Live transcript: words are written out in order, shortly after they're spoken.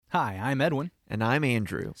Hi, I'm Edwin. And I'm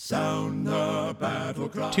Andrew. Sound the battle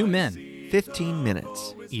cry. 2 men, 15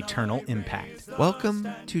 minutes. eternal impact. Welcome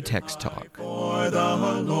to Text Talk. For the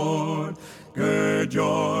Lord, gird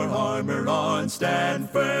your armor on, stand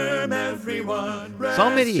firm, everyone.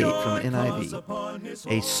 Psalm 88 from the NIV.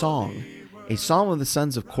 A psalm of the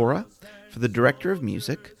sons of Korah, for the director of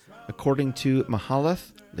music, according to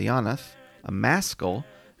Mahalath Leannoth, a maskil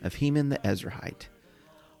of Heman the Ezrahite.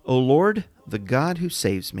 O Lord, the God who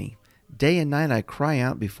saves me, day and night I cry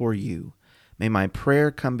out before you. May my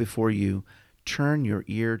prayer come before you. Turn your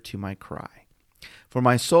ear to my cry. For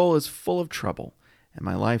my soul is full of trouble, and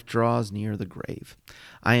my life draws near the grave.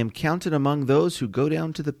 I am counted among those who go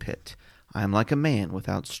down to the pit. I am like a man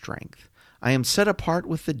without strength. I am set apart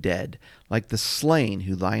with the dead, like the slain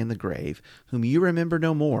who lie in the grave, whom you remember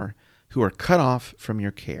no more, who are cut off from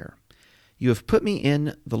your care. You have put me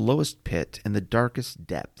in the lowest pit and the darkest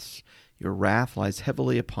depths. Your wrath lies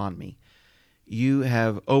heavily upon me. You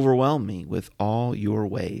have overwhelmed me with all your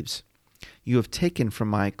waves. You have taken from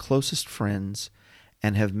my closest friends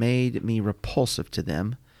and have made me repulsive to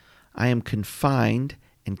them. I am confined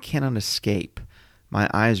and cannot escape. My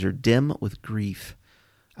eyes are dim with grief.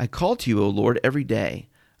 I call to you, O Lord, every day.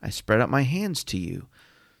 I spread out my hands to you.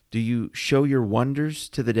 Do you show your wonders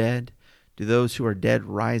to the dead? Do those who are dead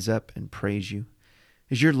rise up and praise you?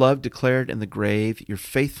 Is your love declared in the grave, your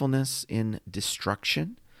faithfulness in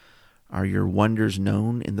destruction? Are your wonders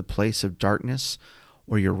known in the place of darkness,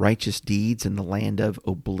 or your righteous deeds in the land of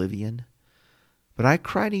oblivion? But I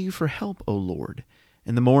cry to you for help, O Lord.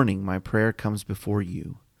 In the morning my prayer comes before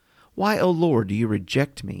you. Why, O Lord, do you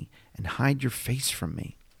reject me and hide your face from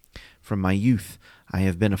me? From my youth I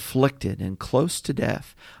have been afflicted and close to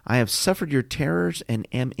death. I have suffered your terrors and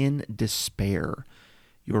am in despair.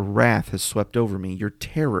 Your wrath has swept over me. Your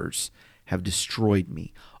terrors have destroyed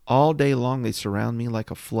me. All day long they surround me like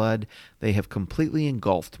a flood. They have completely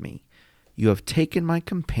engulfed me. You have taken my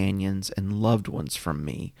companions and loved ones from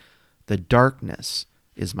me. The darkness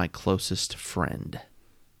is my closest friend.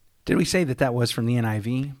 Did we say that was from the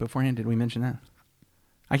NIV beforehand? Did we mention that?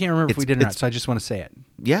 I can't remember if we did or not, so I just want to say it.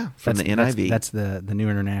 Yeah, from the NIV. That's the New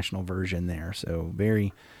International Version there, so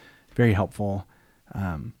very, very helpful.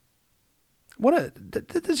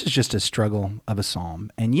 This is just a struggle of a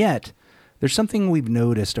psalm, and yet there's something we've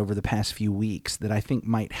noticed over the past few weeks that I think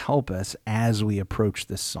might help us as we approach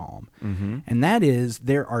this psalm, and that is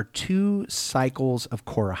there are 2 cycles of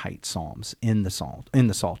Korahite psalms in the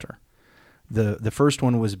Psalter. The first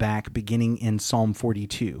one was back beginning in Psalm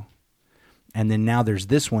 42. And then now there's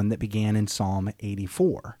this one that began in Psalm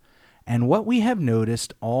 84. And what we have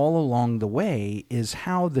noticed all along the way is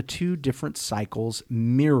how the 2 different cycles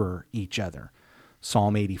mirror each other.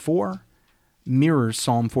 Psalm 84 mirrors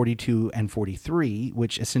Psalm 42 and 43,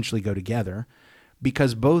 which essentially go together,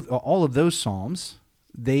 because all of those psalms,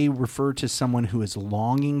 they refer to someone who is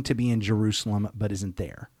longing to be in Jerusalem but isn't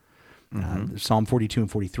there. Psalm 42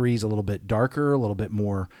 and 43 is a little bit darker, a little bit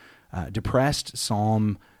more depressed.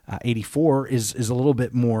 Psalm 84 is a little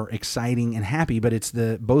bit more exciting and happy, but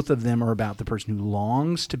both of them are about the person who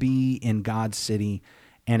longs to be in God's city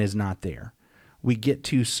and is not there. We get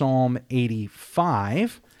to Psalm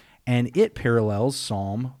 85, and it parallels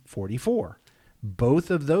Psalm 44.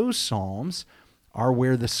 Both of those psalms are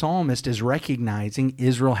where the psalmist is recognizing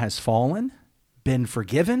Israel has fallen, been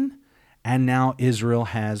forgiven, and now Israel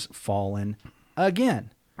has fallen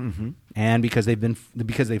again. And because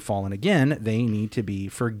they've fallen again, they need to be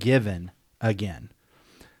forgiven again.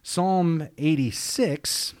 Psalm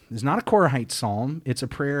 86 is not a Korahite psalm; it's a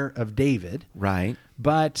prayer of David. Right.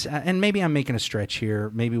 But and maybe I'm making a stretch here.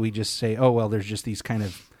 Maybe we just say, oh well, there's just these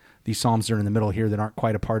psalms that are in the middle here that aren't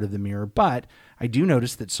quite a part of the mirror. But I do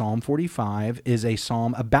notice that Psalm 45 is a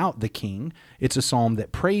psalm about the king. It's a psalm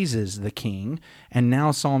that praises the king. And now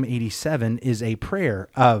Psalm 87 is a prayer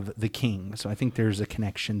of the king. So I think there's a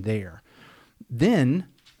connection there. Then,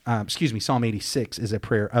 Psalm 86 is a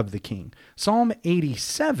prayer of the king. Psalm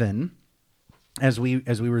 87, as we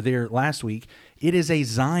were there last week, it is a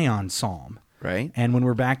Zion psalm. Right. And when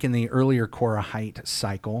we're back in the earlier Korahite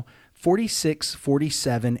cycle, 46,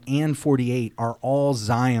 47, and 48 are all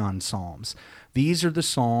Zion psalms. These are the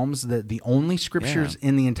psalms that the only scriptures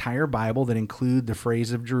in the entire Bible that include the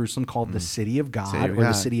phrase of Jerusalem called the city of God,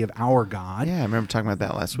 the city of our God. Yeah, I remember talking about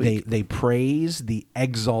that last week. They praise the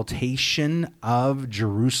exaltation of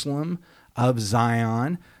Jerusalem, of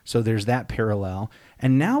Zion. So there's that parallel.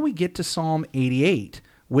 And now we get to Psalm 88,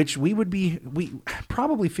 which we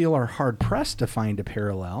probably feel are hard-pressed to find a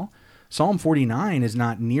parallel. Psalm 49 is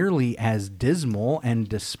not nearly as dismal and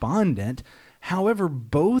despondent. However,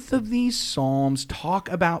 both of these psalms talk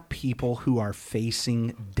about people who are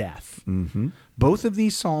facing death. Mm-hmm. Both of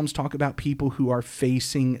these psalms talk about people who are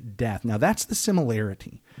facing death. Now, that's the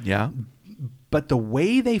similarity. Yeah. But the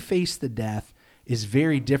way they face the death is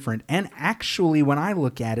very different. And actually, when I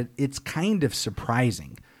look at it, it's kind of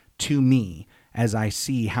surprising to me as I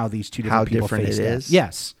see how these two different people different face it death. is?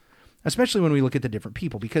 Yes. Especially when we look at the different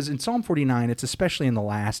people. Because in Psalm 49, it's especially in the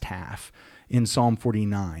last half in Psalm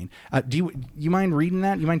 49. Do you mind reading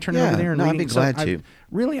that? You mind turning over there and reading? I'd be glad to.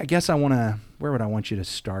 I guess I want to, where would I want you to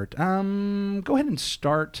start? Go ahead and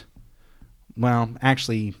start, well,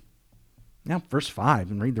 actually, verse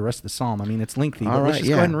 5 and read the rest of the psalm. I mean, it's lengthy, but let's just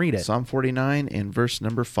go ahead and read it. Psalm 49 and verse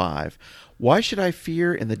number 5. Why should I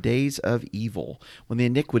fear in the days of evil, when the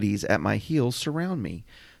iniquities at my heels surround me?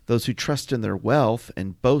 Those who trust in their wealth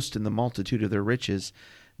and boast in the multitude of their riches,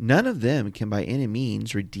 none of them can by any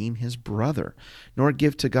means redeem his brother, nor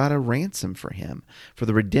give to God a ransom for him. For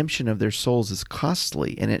the redemption of their souls is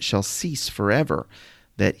costly, and it shall cease forever,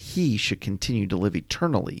 that he should continue to live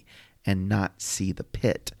eternally and not see the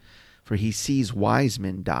pit. For he sees wise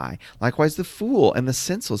men die. Likewise the fool and the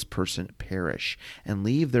senseless person perish, and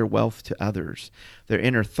leave their wealth to others. Their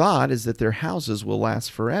inner thought is that their houses will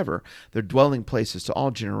last forever, their dwelling places to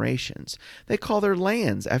all generations. They call their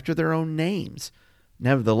lands after their own names.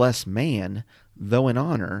 Nevertheless man, though in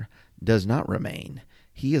honor, does not remain.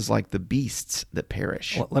 He is like the beasts that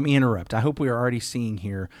perish. Well, let me interrupt. I hope we are already seeing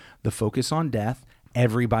here the focus on death.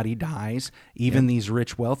 Everybody dies. Even these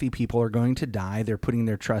rich, wealthy people are going to die. They're putting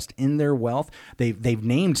their trust in their wealth. They've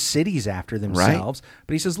named cities after themselves. Right.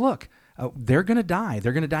 But he says, look, they're going to die.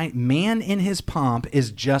 They're going to die. Man in his pomp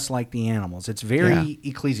is just like the animals. It's very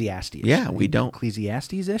Ecclesiastes. Yeah, we don't.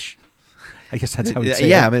 Ecclesiastes-ish? I guess that's how we say it.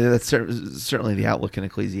 Yeah, I mean, that's certainly the outlook in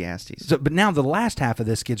Ecclesiastes. So, but now the last half of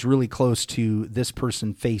this gets really close to this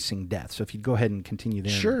person facing death. So if you'd go ahead and continue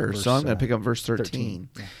there. Sure. So I'm going to pick up verse 13.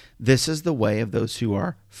 Yeah. This is the way of those who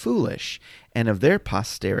are foolish, and of their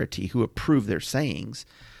posterity who approve their sayings.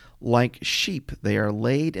 Like sheep they are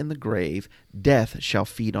laid in the grave, death shall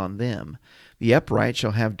feed on them. The upright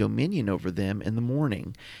shall have dominion over them in the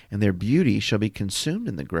morning, and their beauty shall be consumed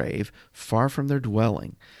in the grave, far from their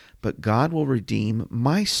dwelling. But God will redeem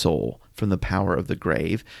my soul from the power of the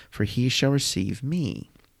grave, for he shall receive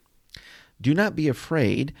me. Do not be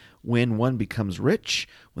afraid when one becomes rich,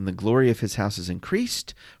 when the glory of his house is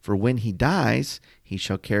increased, for when he dies, he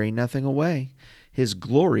shall carry nothing away. His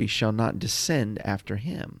glory shall not descend after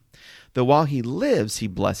him. Though while he lives he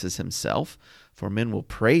blesses himself, for men will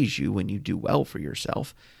praise you when you do well for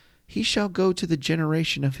yourself. He shall go to the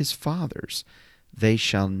generation of his fathers. They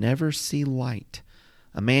shall never see light.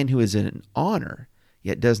 A man who is in honor,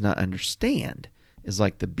 yet does not understand, is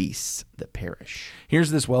like the beasts that perish.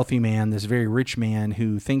 Here's this wealthy man, this very rich man,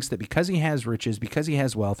 who thinks that because he has riches, because he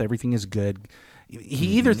has wealth, everything is good. He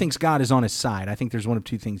either thinks God is on his side. I think there's one of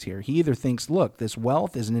two things here. He either thinks, look, this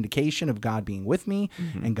wealth is an indication of God being with me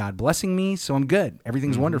and God blessing me, so I'm good.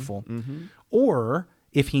 Everything's wonderful. Or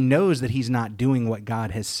if he knows that he's not doing what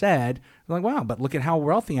God has said, like, wow, but look at how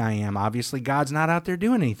wealthy I am. Obviously, God's not out there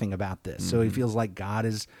doing anything about this. So he feels like God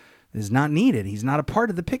is not needed. He's not a part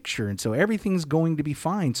of the picture. And so everything's going to be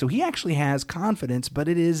fine. So he actually has confidence, but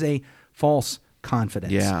it is a false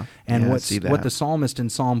confidence. Yeah. And Yeah, what the psalmist in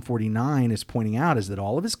Psalm 49 is pointing out is that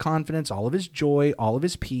all of his confidence, all of his joy, all of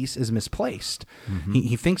his peace is misplaced.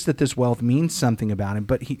 He thinks that this wealth means something about him,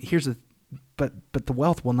 but but the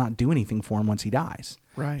wealth will not do anything for him once he dies.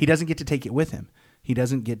 Right. He doesn't get to take it with him. He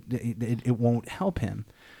doesn't get it won't help him.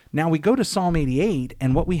 Now we go to Psalm 88,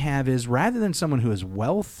 and what we have is, rather than someone who is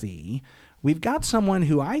wealthy, we've got someone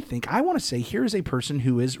who I want to say, here is a person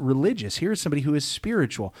who is religious. Here is somebody who is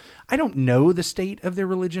spiritual. I don't know the state of their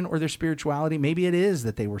religion or their spirituality. Maybe it is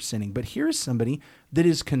that they were sinning, but here is somebody that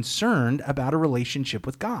is concerned about a relationship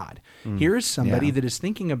with God. Here is somebody that is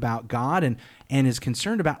thinking about God and is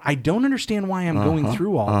concerned about, I don't understand why I'm going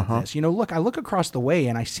through all of this. Look, I look across the way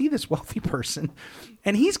and I see this wealthy person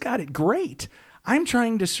and he's got it great. I'm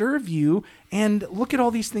trying to serve you, and look at all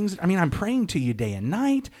these things. I mean, I'm praying to you day and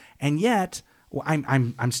night, and yet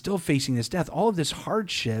I'm still facing this death. All of this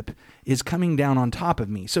hardship is coming down on top of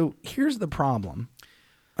me. So here's the problem.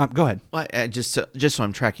 Go ahead. Well, just so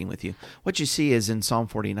I'm tracking with you, what you see is in Psalm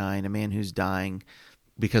 49, a man who's dying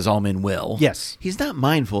because all men will. Yes. He's not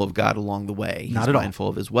mindful of God along the way. Not He's at all. mindful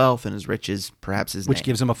of his wealth and his riches, perhaps his Which name.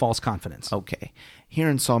 gives him a false confidence. Okay. Here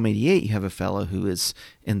in Psalm 88, you have a fellow who is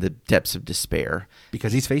in the depths of despair.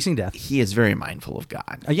 Because he's facing death. He is very mindful of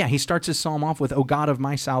God. He starts his psalm off with, O God of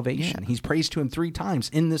my salvation. He's praised to him 3 times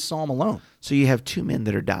in this psalm alone. So you have 2 men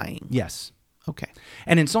that are dying. Yes. Okay.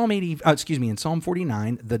 And in Psalm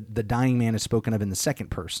 49, the dying man is spoken of in the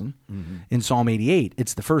second person. In Psalm 88,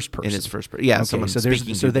 it's the first person. In his first person. Yeah, Okay, someone so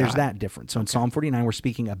speaking to there's God. that difference. So in Psalm 49, we're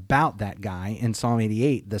speaking about that guy. In Psalm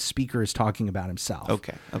 88, the speaker is talking about himself.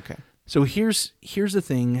 Okay. So here's the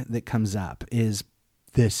thing that comes up is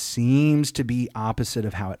this seems to be opposite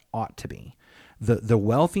of how it ought to be. The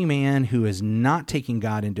wealthy man who is not taking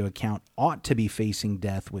God into account ought to be facing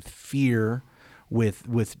death with fear, with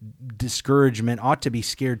discouragement, ought to be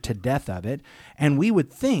scared to death of it. And we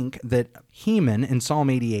would think that Heman in Psalm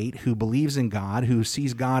 88, who believes in God, who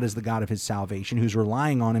sees God as the God of his salvation, who's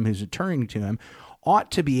relying on him, who's turning to him,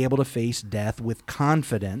 ought to be able to face death with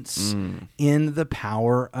confidence in the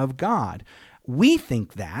power of God. We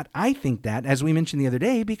think that, I think that, as we mentioned the other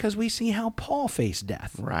day, because we see how Paul faced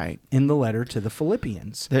death. Right. In the letter to the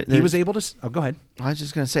Philippians. He There's- was able to... Oh, go ahead. I was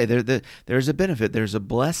just going to say, there's a benefit, there's a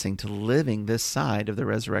blessing to living this side of the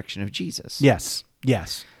resurrection of Jesus. Yes.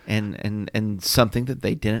 And something that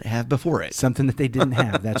they didn't have before it. Something that they didn't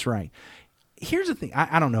have. That's right. Here's the thing.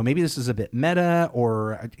 I don't know. Maybe this is a bit meta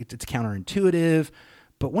or it's counterintuitive,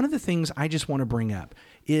 but one of the things I just want to bring up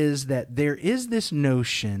is that there is this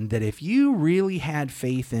notion that if you really had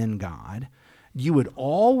faith in God, you would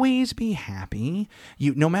always be happy.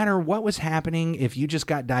 No matter what was happening, if you just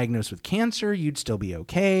got diagnosed with cancer, you'd still be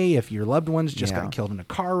okay. If your loved ones just got killed in a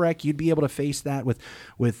car wreck, you'd be able to face that with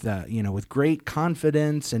great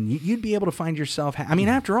confidence, and you'd be able to find yourself. I mean,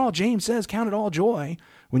 after all, James says, "Count it all joy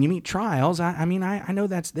when you meet trials." I know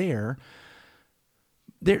that's there.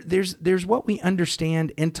 There's what we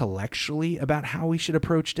understand intellectually about how we should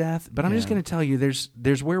approach death, but I'm just going to tell you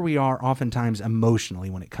there's where we are oftentimes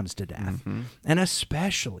emotionally when it comes to death, and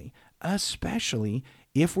especially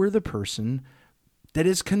if we're the person that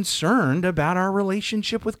is concerned about our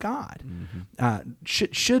relationship with God.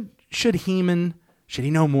 Should Heman? Should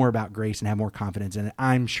he know more about grace and have more confidence in it?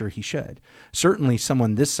 I'm sure he should. Certainly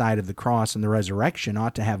someone this side of the cross and the resurrection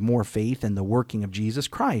ought to have more faith in the working of Jesus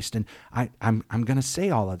Christ. And I'm going to say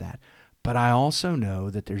all of that. But I also know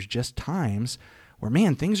that there's just times where,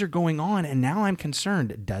 man, things are going on and now I'm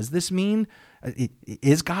concerned. Does this mean,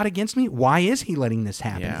 is God against me? Why is he letting this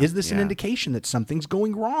happen? Yeah, Is this an indication that something's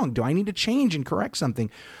going wrong? Do I need to change and correct something?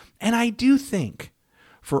 And I do think,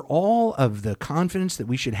 for all of the confidence that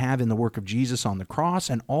we should have in the work of Jesus on the cross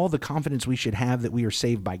and all the confidence we should have that we are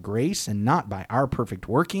saved by grace and not by our perfect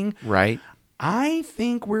working, Right. I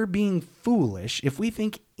think we're being foolish if we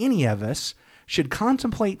think any of us should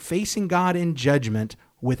contemplate facing God in judgment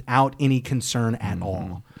without any concern at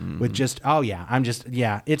all. With just,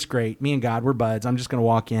 it's great. Me and God, we're buds. I'm just going to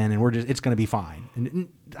walk in and it's going to be fine. And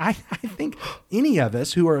I think any of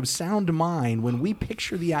us who are of sound mind, when we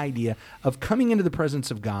picture the idea of coming into the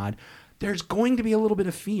presence of God, there's going to be a little bit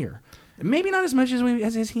of fear. Maybe not as much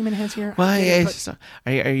as Heman has here. Well,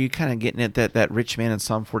 are you kind of getting at that rich man in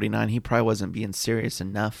Psalm 49? He probably wasn't being serious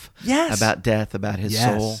enough about death, about his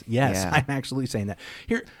soul. Yes, Yeah. I'm actually saying that.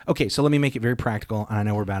 Okay, so let me make it very practical, and I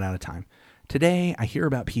know we're about out of time. Today, I hear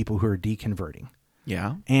about people who are deconverting.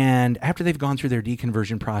 Yeah. And after they've gone through their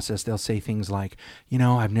deconversion process, they'll say things like,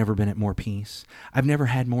 I've never been at more peace. I've never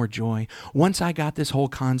had more joy. Once I got this whole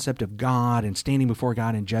concept of God and standing before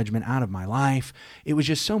God in judgment out of my life, it was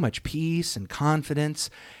just so much peace and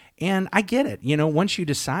confidence. And I get it. Once you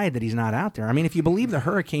decide that he's not out there, I mean, if you believe the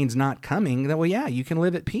hurricane's not coming, then, you can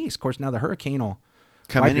live at peace. Of course, now the hurricane will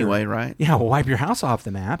Come anyway, right? Yeah, we'll wipe your house off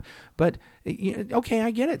the map. But, okay,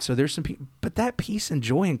 I get it. So there's but that peace and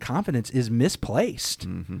joy and confidence is misplaced.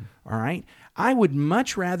 All right? I would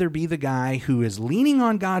much rather be the guy who is leaning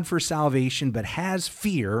on God for salvation but has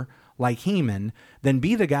fear, like Heman, than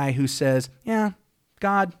be the guy who says,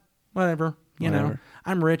 God, whatever.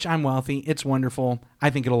 I'm rich, I'm wealthy, it's wonderful. I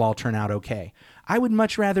think it'll all turn out okay. I would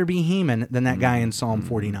much rather be Heman than that guy in Psalm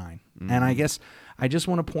 49. And I guess I just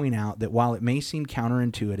want to point out that while it may seem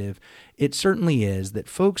counterintuitive, it certainly is that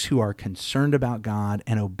folks who are concerned about God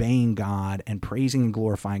and obeying God and praising and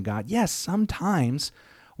glorifying God, yes, sometimes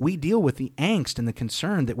we deal with the angst and the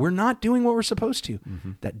concern that we're not doing what we're supposed to.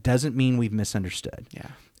 That doesn't mean we've misunderstood. Yeah.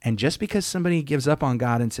 And just because somebody gives up on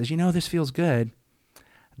God and says, this feels good,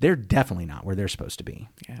 they're definitely not where they're supposed to be.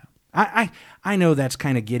 Yeah. I know that's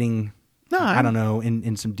kind of getting... No, I don't know,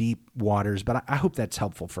 in some deep waters, but I hope that's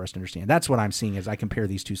helpful for us to understand. That's what I'm seeing as I compare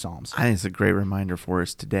these two Psalms. I think it's a great reminder for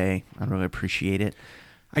us today. I really appreciate it.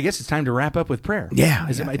 I guess it's time to wrap up with prayer. Yeah.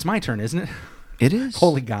 It's my turn, isn't it? It is.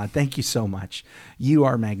 Holy God, thank you so much. You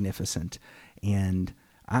are magnificent. And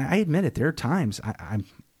I admit it, there are times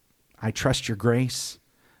I trust your grace.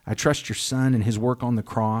 I trust your Son and his work on the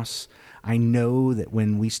cross. I know that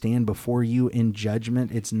when we stand before you in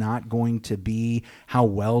judgment, it's not going to be how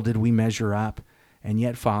well did we measure up. And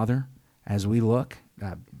yet, Father, as we look,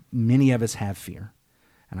 many of us have fear.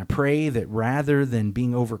 And I pray that rather than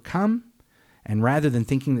being overcome, and rather than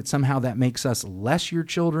thinking that somehow that makes us less your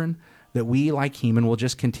children, that we, like Heman, will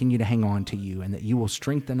just continue to hang on to you, and that you will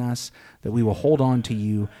strengthen us, that we will hold on to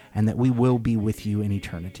you, and that we will be with you in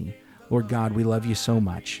eternity. Lord God, we love you so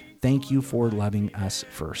much. Thank you for loving us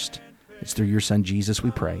first. It's through your Son, Jesus,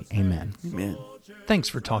 we pray. Amen. Amen. Thanks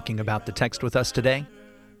for talking about the text with us today.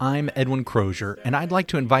 I'm Edwin Crozier, and I'd like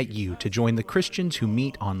to invite you to join the Christians who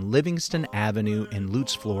meet on Livingston Avenue in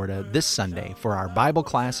Lutz, Florida this Sunday for our Bible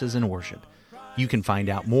classes and worship. You can find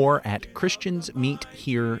out more at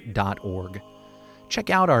christiansmeethere.org. Check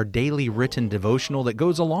out our daily written devotional that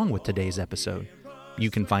goes along with today's episode. You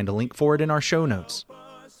can find a link for it in our show notes.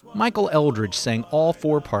 Michael Eldridge sang all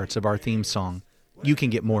 4 parts of our theme song. You can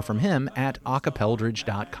get more from him at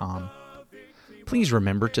acapeldridge.com. Please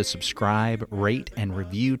remember to subscribe, rate, and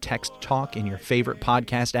review Text Talk in your favorite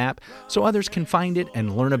podcast app so others can find it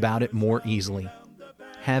and learn about it more easily.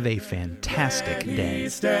 Have a fantastic day.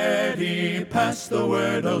 Steady, pass the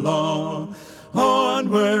word along.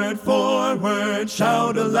 Onward, forward,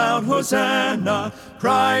 shout aloud, Hosanna.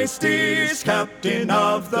 Christ is captain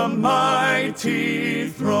of the mighty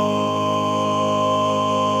throng.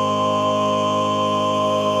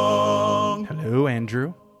 Hello,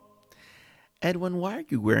 Andrew. Edwin, why are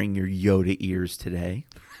you wearing your Yoda ears today?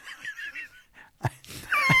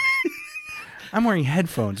 I'm wearing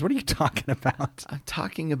headphones. What are you talking about? I'm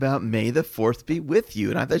talking about May the 4th be with you,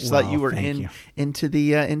 and I just thought you were into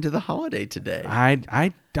the holiday today.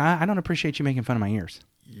 I don't appreciate you making fun of my ears.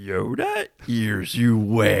 Yoda ears you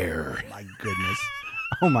wear. My goodness.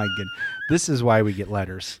 Oh my goodness. This is why we get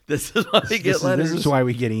letters. This is why we get letters. This is why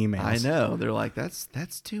we get emails. I know. They're like,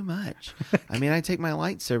 that's too much. I mean, I take my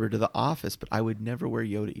lightsaber to the office, but I would never wear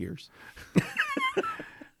Yoda ears.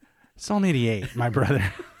 Psalm 88, my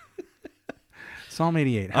brother. Psalm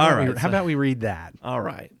 88. How about we read that? All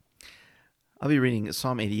right. I'll be reading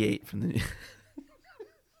Psalm 88 from the...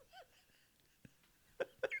 I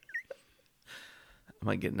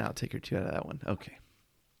might get an outtake or two out of that one. Okay.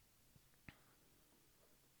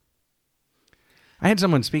 I had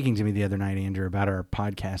someone speaking to me the other night, Andrew, about our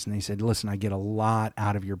podcast, and they said, listen, I get a lot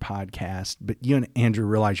out of your podcast, but you and Andrew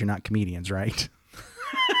realize you're not comedians, right?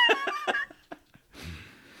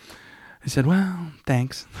 I said, well,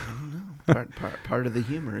 thanks. I don't know. Part of the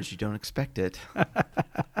humor is you don't expect it.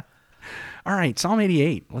 All right, Psalm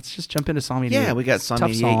 88. Let's just jump into Psalm 88. Yeah, we got Psalm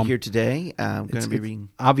 88 Psalm here today. I'm going to be reading.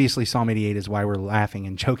 Obviously, Psalm 88 is why we're laughing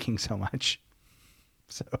and joking so much.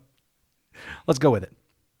 So let's go with it.